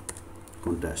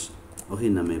context okay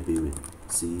နာမည်ပေးမယ်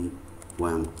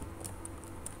C1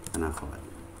 အနာခေါ်လိုက်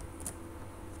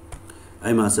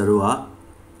အဲ့မှာဆရာတို့က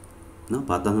เนาะ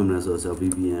ဘာတတ်မှမလဲဆိုတော့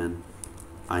VPN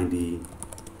ID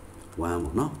 1ပေါ့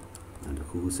เนาะအဲ့ဒါ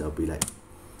ခုဆရာပေးလိုက်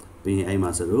ပြီးရင်အဲ့မှာ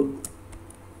ဆရာတို့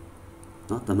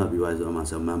เนาะတတ်မှတ်ပြီးသွားဆိုတော့မှာ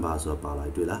ဆရာ member ဆိုတော့ပါလို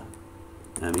က်တွေ့လား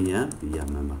MEN via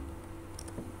member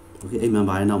okay အဲ့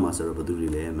member ရဲ့နောက်မှာဆရာတို့ဘယ်သူတွေ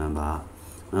လဲ member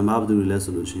ဘယ်သူတွေလဲ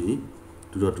ဆိုလို့ရှိရင်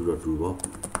 2.2.2 ပေါ့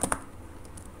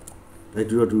အဲ့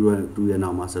 2.2.2 ရဲ့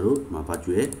နောက်မှာဆရာတို့မှာ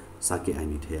virtual circuit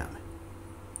ID ထည့်ရမယ်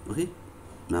okay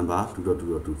member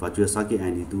 2.2.2 virtual circuit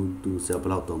ID သူဆရာဘယ်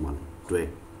လောက်သုံးပါလဲတွဲ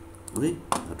okay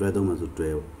တွဲသုံးမှဆိုတွဲ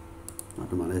ပေါ့เนาะ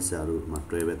ဒီမှာလဲဆရာတို့မှာ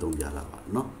တွဲပဲသုံးပြလာပါ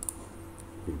เนาะ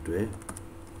ဒီတွဲ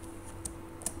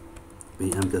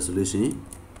VM solution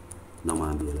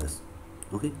normal VPLS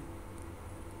okay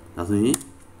ဒါဆိုရင်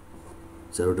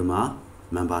ဆရာတို့ဒီမှာ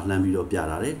member လှမ်းပြီးတော့ပြ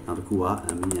တာတယ်နောက်တစ်ခုက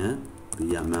MEN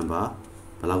via member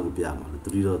ဘယ်လောက်ကိုပြမှာလဲ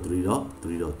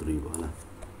 3.3.3.3 ပေါ့လား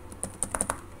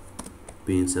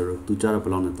ပြီးရင်ဆရာတို့သူကြတော့ဘ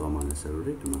ယ်လောက်နဲ့သွားမှာလဲဆရာတို့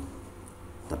ဒီမှာ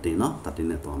13เนาะ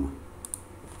13နဲ့သွားမှာ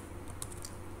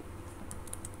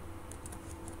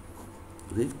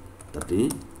okay 13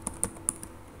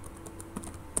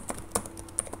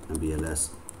 VPLS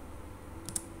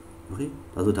okay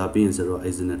ဒါဆိုဒါပြီးရင်ဆရာတို့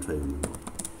exit နဲ့ထွက်ရမှာပေါ့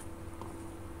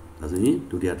ဒါဆိုရင်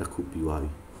ဒုတိယတစ်ခုပြီးသွားပြီ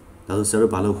ဒါဆိုဆရာ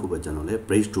တို့ဘာလုပ်ဖို့ပဲကျွန်တော်လဲ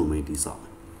bridge domain တိစောက်မ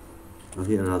ယ်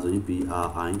okay အဲ့ဒါဆိုရင်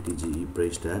BRIDGE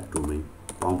bridge domain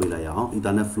ပေါင်းပေးလိုက်ရအောင်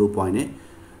internet flow point နဲ့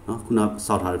เนาะခုန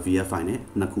စောက်ထားတဲ့ VF file နဲ့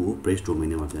နှစ်ခုကို bridge domain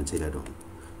နဲ့မှာပြန်ချိန်လိုက်တော့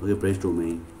okay bridge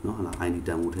domain เนาะဟာ ID တ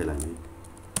န်ဖိုးထည့်လိုက်မယ်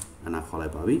အဲ့ဒါခေါ်လို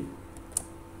က်ပါပြီ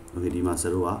okay ဒီမှာဆရာ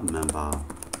တို့က member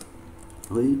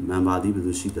okay member ဒီဘယ်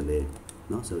လိုရှိတယ်လဲ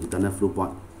เนาะဆရာတို့ internet flow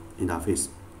point interface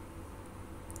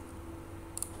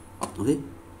okay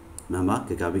member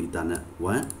gigabit ethernet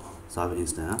 1 server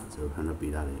instance 0 100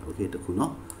 ပေးထားတယ် okay တခုเนา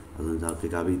ะအဲဒါဆို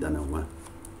gigabit ethernet 1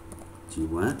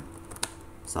 G1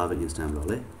 server instance လို့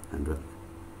လဲ100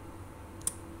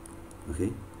 okay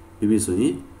ပြီးပြီဆိုရ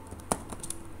င်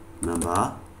member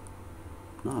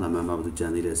เนาะလာ member ဘယ်သူကြံ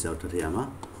သေးလဲဆရာထည့်ရမှာ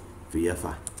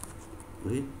VFI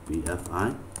okay VFI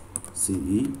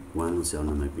CE1 လို့ဆရာ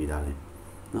နာမည်ပေးထားတယ်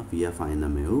เนาะ VFI နာ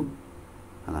မည်ကို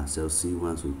ဟာလာဆရာ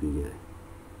C1 ဆိုပြီးခဲ့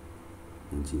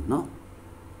တယ်ကြည့်เนาะ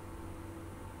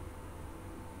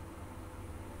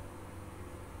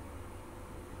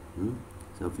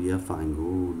ဆရာ VFI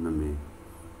ကိုနာမည်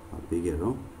ပေးခဲ့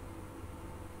တော့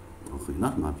okay เนา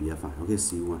ะမှာ VFI okay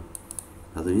C1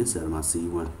 ဒါဆိုရင်ဆရာမှာ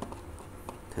C1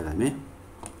 ထည့်လိုက်မယ်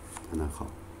အနာ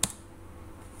ခေါ်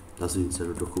ဒါဆိုရင်ဆရာ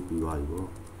တို့ခုပြီးသွားပြီပေါ့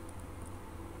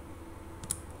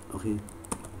okay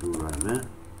do right man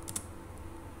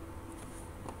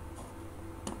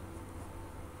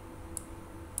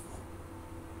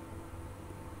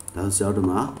ဒါဆိုဆရာတို့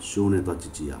မှာ show နဲ့တော့ကြ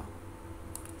ည့်ကြည့်အောင်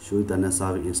show internet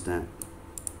service instant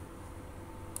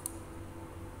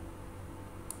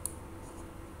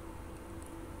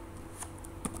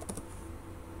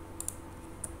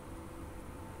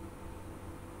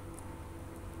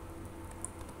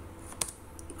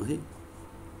okay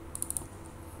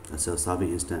ဒါဆို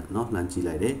service instant เนาะလမ်းကြည့်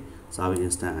လိုက်တယ် service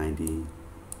instant ID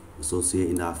associate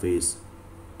interface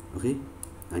okay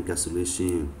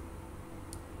encapsulation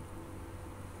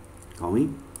ကောင်းပြီ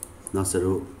နောက်ဆရာ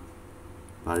တို့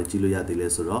ဘာတွေကြည့်လို့ရသေးလဲ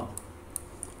ဆိုတော့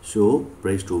show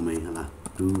bridge domain ဟလား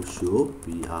do show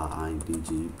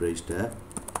BRIDGE bridge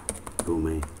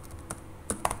domain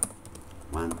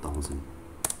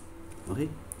 1000 okay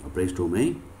bridge domain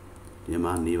ဒီ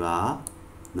မှာနေပါ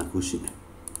နှစ်ခုရှိမယ်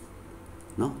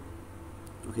เนาะ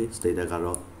okay status က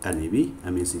တော့ add နေပြီ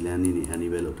MAC LAN နေ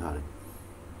enable လုပ်ထားတယ်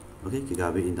okay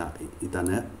gigabit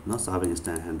ethernet เนาะ server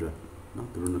instance 100เนาะ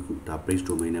သူတို့နှစ်ခုဒါ bridge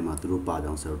domain ထဲမှာသူတို့ပါ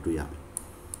ကြောင်းဆရာတို့တွေ့ရမယ်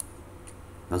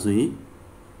ဒါဆိုရင်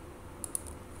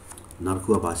နောက်တစ်ခု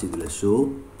ကပါရှိတယ်လဲ show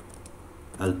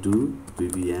L2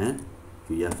 VPN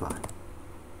VFI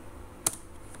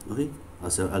okay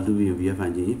အဲ့ဆို L2 VFI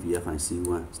ကြီး VFI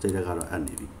C1 status ကတော့ add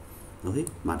နေပြီ okay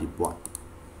multi port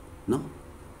เนาะ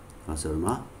အဲ့ဆို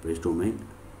မှာ bridge domain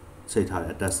စိတ်ထား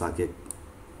တဲ့ attach circuit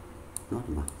เนาะ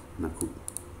ဒီမှာနှစ်ခု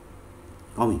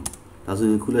ကောင်းပြီဒါဆို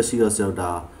ရင်ခုလက်ရှိတော့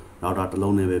router တစ်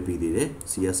လုံးနဲ့ပဲပြီးသေးတယ်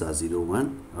CSR 01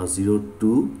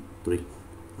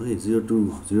 023 okay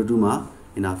 02 မှာ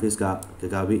interface က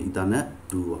gigabit ethernet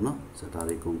 2ပေါ့နော်ဆိုတော့ဒါ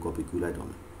လေးကုန် copy ကူးလိုက်တော့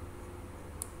မယ်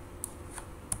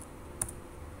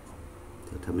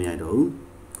ထမရိုက်တော့ဘူး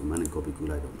command နဲ့ copy ကူး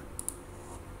လိုက်တော့မယ်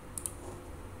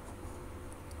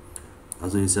ဒါ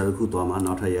ဆိုရင် server ခုသွားမှာ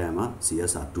နောက်ထပ်ရရမှာ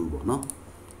CSR 2ပေါ့နော်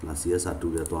ဒါ CSR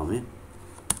 2လည်းသွားမယ်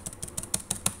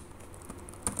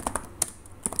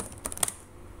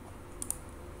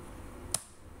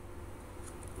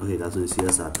okay ဒါဆိုရင်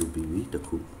CSR 2ပြီးပြီတစ်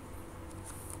ခု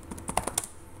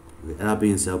okay အဲ့ဒါပြီး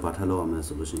ရင် cell ဘာထပ်လောက်အောင်လဲ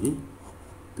ဆိုလို့ရှိရင်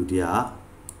ဒုတိယ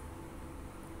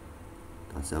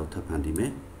ဒါ cell ထပ်ဖန်တီးမ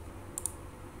ယ်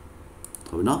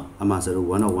ဟုတ်ပြီနော်အမှား0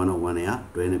 101နဲ့က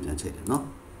တွဲနဲ့ပြန်ချိန်တယ်နော်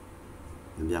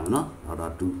ပြန်ပြမယ်နော် router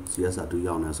 2 CSR 2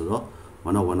ရောက်နေဆိုတော့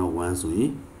101ဆိုရ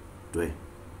င်တွဲ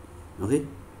okay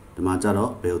ဒီမှာကျတော့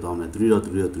ဘယ်လိုသွားမလဲ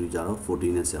3.3.3ကျတော့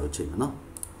14နဲ့ cell ချိန်မယ်နော်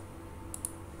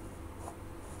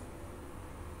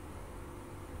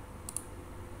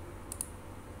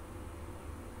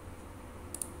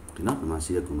ဒီနော်ဒီမှာ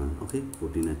ရှိတဲ့ command okay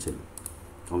 14နဲ့ချိန်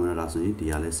command ဒါဆိုရင်ဒီ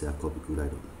ရလဲ cell copy ကူးလို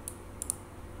က်တော့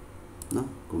နော်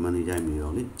command ရိုက်ပြီး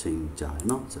တော့လေချိန်ကြာတယ်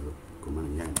နော်ဆိုတော့ command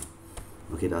ရိုက်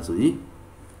okay ဒါဆိုရင်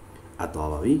အပ်သွား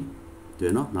ပါပြီ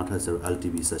တွေ့နော်နောက်ထပ်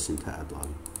LTP session ထပ်အပ်သွား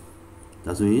ပြီ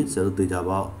ဒါဆိုရင် 0 data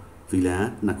ပေါက် VLAN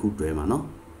နှစ်ခုတွဲမှာနော်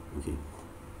okay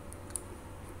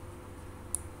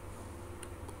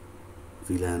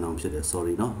VLAN အောင်ဖြစ်တယ်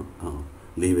sorry နော်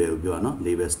label ကိုပြောရနော်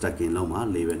label stacking လောက်မှာ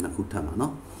label နှစ်ခုထပ်မှာ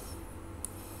နော်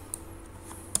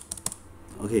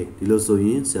okay ဒီလိုဆိုရ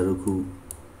င် 0 ခု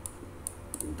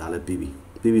ဒါလည်းပြီး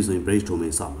ပြီဆိုရင် bridge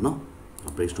domain စမှာနော်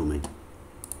bridge domain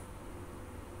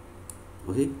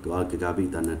okay သူက gigabit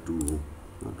ethernet 2ကို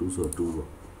နော်2ဆိုတော့2ပေါ့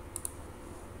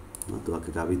နော်သူက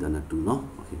gigabit ethernet 2နော်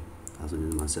okay ဒါဆိုရင်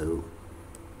ဒီမှာ 0 ထ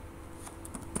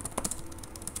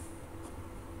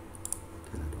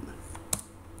ည့်လိုက်တော့မယ်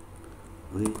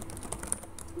okay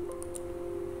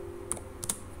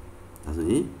ဒါဆို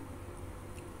ရင်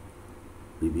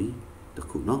ပြီးတစ်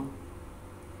ခုနော်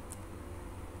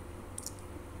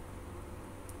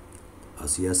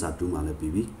CSR 2မှာလည်း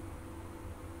ပြီးပြီ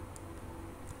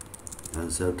အဲ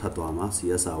ဆိုထပ်သွားမှာ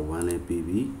CSR 1လည်းပြီး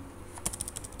ပြီ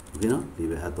okay နော်ဒီ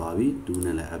ပဲအပ်သွားပြီ2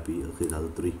နဲ့လည်းအပ်ပြီ okay ဒါ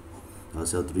ဆို3ဒါ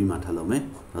ဆို3မှာထပ်လုပ်မယ်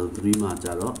ဒါဆို3မှာကျ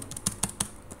တော့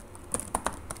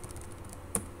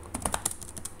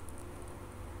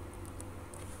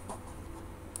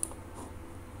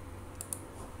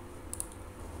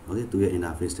okay သူရဲ့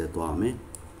interface တွေသွားမယ်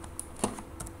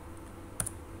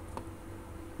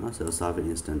နော်ဆိုတော့ server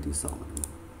instance တိဆောက်မယ်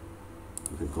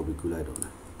okay copy ကူးလိုက်တော့မ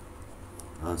ယ်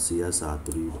CSR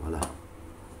 3ဟုတ်လား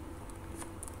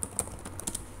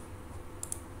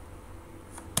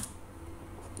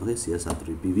okay CSR 3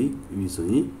ပြီးပြီဆို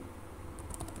ရင်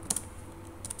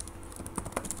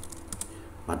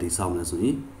ဘာတိဆောက်မလဲဆိုရ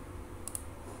င်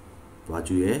တွား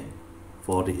ကျူရဲ့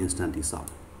 40 instant တိဆောက်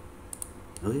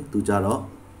okay သူကြတော့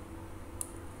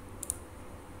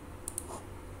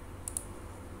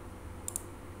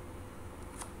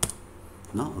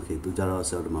နော် okay သူကြတော့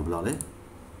cell ဒီမှာဘယ်လောက်လဲ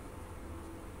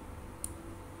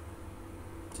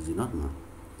ကြည့်နော်ဒီမှာ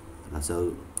ဒါ cell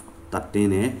 13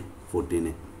နဲ့14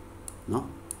နဲ့နော်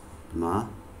ဒီမှာ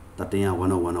13က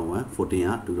101 14က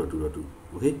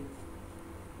2.2.2 okay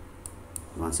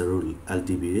ဒီမှာ cell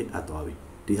LTP တွေအပ်သွားပြီ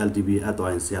ဒီ LTP အပ်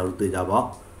သွားရင် cell တေးကြပေါ့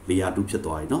layer 2ဖြစ်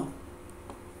သွားပြီနော်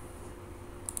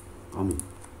ကောင်းပြီ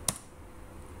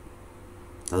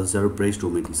ဒါဆို cell bridge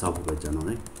domain တိဆောက်ဖို့ပဲကျန်တော့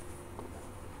တယ်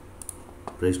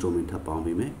bridge domain ထပ်ပေါင်း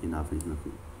ပြီးမယ် interface နှစ်ခု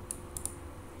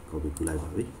copy ကူးလိုက်ပါ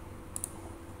ပြီ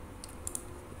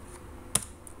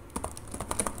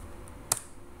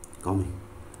ကောင်းပြီ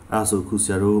အဲ့ဒါဆိုခုဆ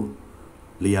ရာတို့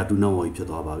layer 2 network ဖြစ်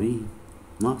သွားပါပြီ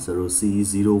เนาะဆရာတို့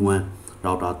CE01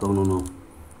 router 3လုံးလုံး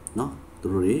เนาะသူ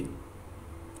တို့တွေ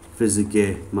physical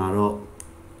မှာတော့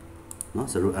เนาะ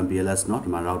ဆရာတို့ VPLS เนาะဒီ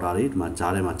မှာ router တွေဒီမှာ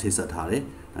ကြားထဲမှာချိတ်ဆက်ထားတယ်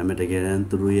ဒါပေမဲ့တကယ်တမ်း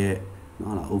သူတို့ရဲ့เนา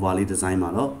ะ overlay design မှာ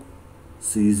တော့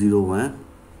CE01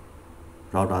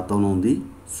 router 3လုံးဒီ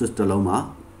switch တစ်လုံးမှာ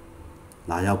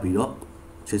လာရောက်ပြီးတော့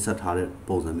ချိတ်ဆက်ထားတဲ့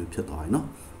ပုံစံမျိုးဖြစ်သွားပြီเนาะ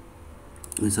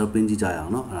ဒီစပင်းကြည့်ကြရအော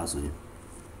င်เนาะအဲ့ဒါဆိုရင်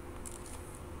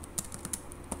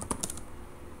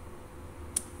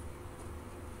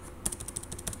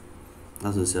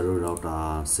အဲ့ဆို zero router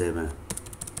 7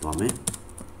သွားမယ်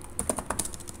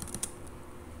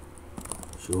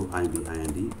show ib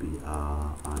ind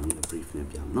br နဲ့ brief နဲ့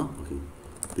ပြမယ်เนาะ okay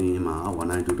ပြီးရင်မှာ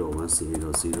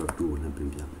 192.168.0.2 နဲ့ပြင်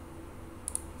ပြမယ်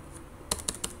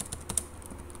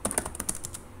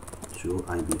show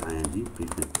ib ind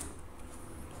brief နဲ့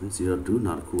0.2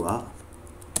 နောက်တစ်ခုက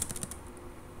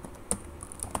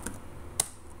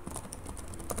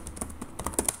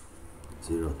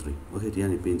 03 okay ဒီက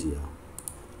နေပြင်ကြည့်အောင်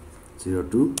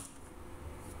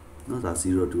02နော်ဒါ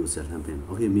 02 ကိုဆက်လှမ်းပြင်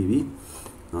okay မိပြီ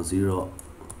နော်03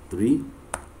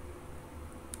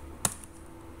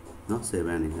နော်7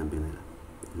နေလှမ်းပြင်လိုက်လား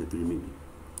ဒီ3မိပြီ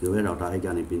ဒီဘက်တော့ဒါအိတ်က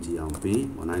နေပြင်ကြည့်အောင်ပြင်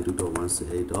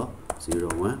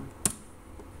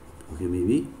 192.168.01 okay မိ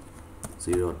ပြီ02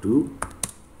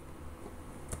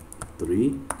 3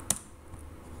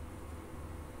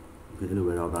 okay ဒီဘ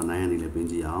က်တော့ဒါ9ကနေလည်းပြင်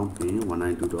ကြည့်အောင်ပြင်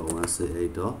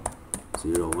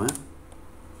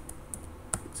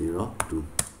 192.168.01 02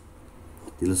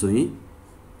ဒီလိုဆိုရင်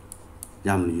ရ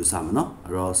မလို့ယူဆမှာเนาะ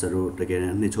အဲ့တော့ဆရာတို့တကယ်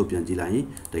နှစ်ချုပ်ပြန်ကြည့်လိုက်ရင်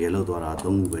တကယ်လောက်သွားတာ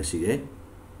3ခုပဲရှိတယ်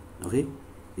โอเค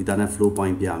Ethernet flow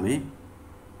point ပြမယ်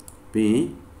ပြီးရင်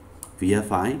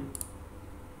VFI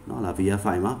เนาะလာ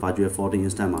VFI မှာ virtual forwarding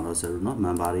instance မှာတော့ဆရာတို့เนาะ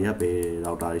member တွေကပဲ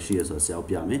router တွေရှိရဆိုတော့ဆရာတို့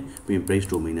ပြမယ်ပြီးရင် bridge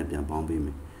domain နဲ့ပြန်ပေါင်းပေးမ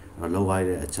ယ်အဲ့တော့လောက်ရ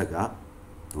တဲ့အချက်က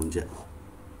3ချက်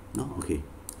เนาะ okay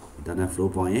Ethernet flow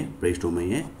point ရဲ့ bridge domain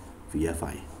ရဲ့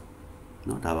VFI เ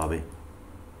นาะဒါပါပဲ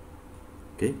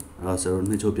okay အဲ့တော့ဆရာတို့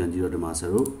နှစ်ချုပ်ပြန်ကြည့်တော့ဒီမှာဆရာ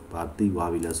တို့ဗာတိသွား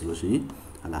ပြီလဲဆိုလို့ရှိရင်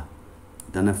ဟာလား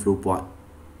Internet flow point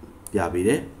ပြပေးတ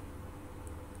ယ်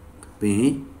ပြီးရ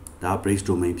င်ဒါ bridge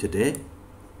domain ဖြစ်တယ်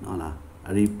နော်လား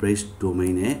အဲ့ဒီ bridge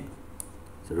domain နဲ့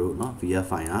ဆရာတို့เนาะ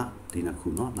VFI ကဒီနှစ်ခု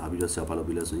เนาะလာပြီးတော့ဆရာဘာလုပ်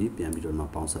ပြီးလဲဆိုရင်ပြန်ပြီးတော့เนาะ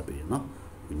ပေါင်းဆက်ပေးတယ်เนาะ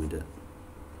limited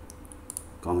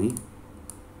ကောင်းပြီ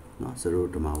เนาะဆရာတို့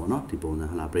ဒီမှာပေါ့เนาะဒီပုံစံ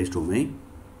ဟာလား bridge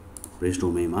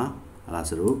domain မှာဟာလား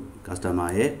ဆရာတို့ customer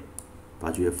ရဲ့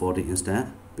virtual forwarding instance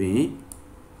ပြီးရင်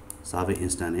service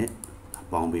instance နဲ့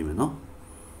ပေါင်းပေးမယ်เนาะ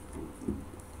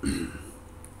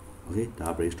okay ဒါ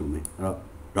bridge domain အဲ့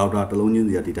တော့ router တစ်လုံးချင်း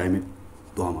စီကဒီတိုင်းပဲ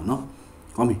သွားမှာเนาะ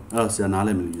ကောင်းပြီအဲ့တော့ဆရာနားလ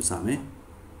ည်မယ်လို့ယူဆမယ်